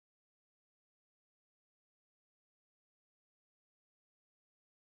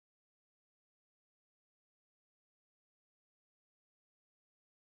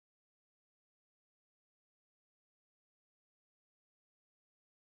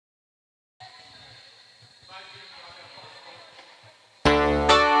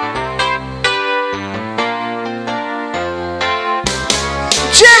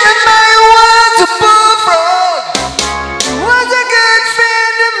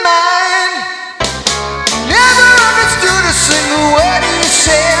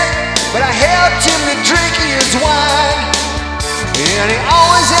And he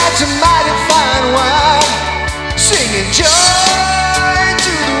always had some mighty fine wine, singing joy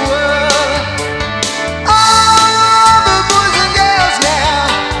to the world. All the boys and girls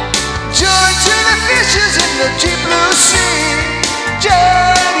now, joy to the fishes in the deep blue sea,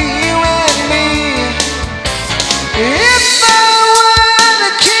 joy to you and me. If I were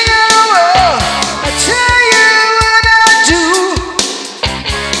the king of the world, I'd tell you what I'd do.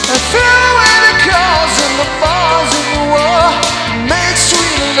 I'd throw away the cause and the bars of the war, make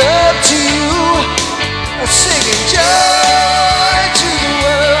sweet love to you, singing joy to the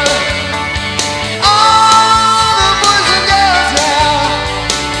world. All the boys and girls now,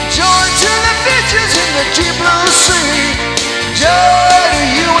 joy to the fishes in the deep blue sea, joy to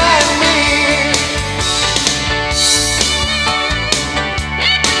you and me.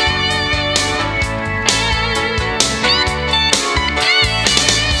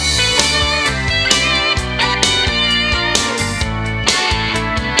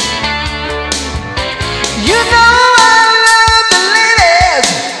 You know I love the ladies,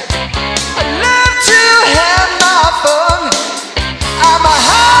 I love to have my fun. I'm a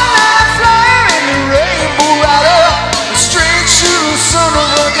high-night flyer in the rainbow rider, a straight shooting son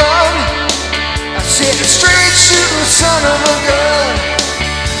of a gun. I said a straight shooting son of a gun.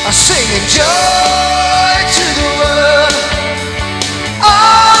 I'm singing joy to the world.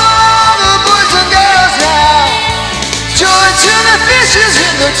 All the boys and girls now, joy to the fishes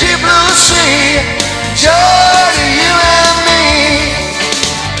in the deep blue sea, joy to you and me.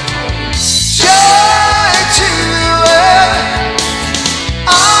 Joy to the world.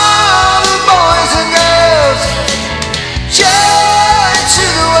 All the boys and girls, joy to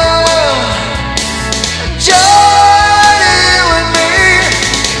the world. Joy to you and me.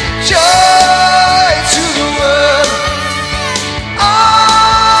 Joy to the world.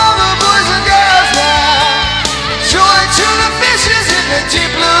 All the boys and girls now, joy to the fishes in the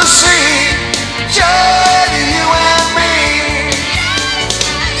deep blue sea, joy to you and me.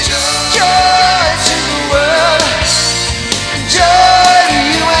 Joy to the world. Joy to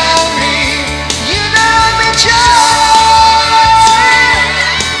you and me. You know me joy.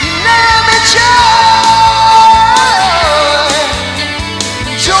 You know me joy.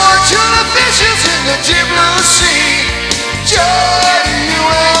 Joy to the fishes in the deep blue sea, joy to you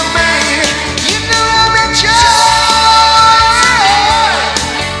and me. You know me joy.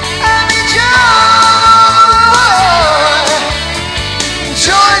 I'm in joy.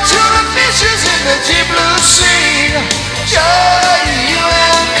 Joy to the fishes in the deep blue sea, joy to you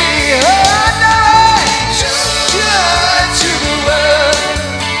and me. Oh no, joy to the world.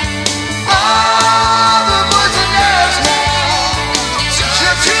 All the boys and girls now,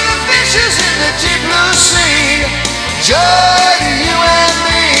 joy to the fishes in the deep blue sea, joy.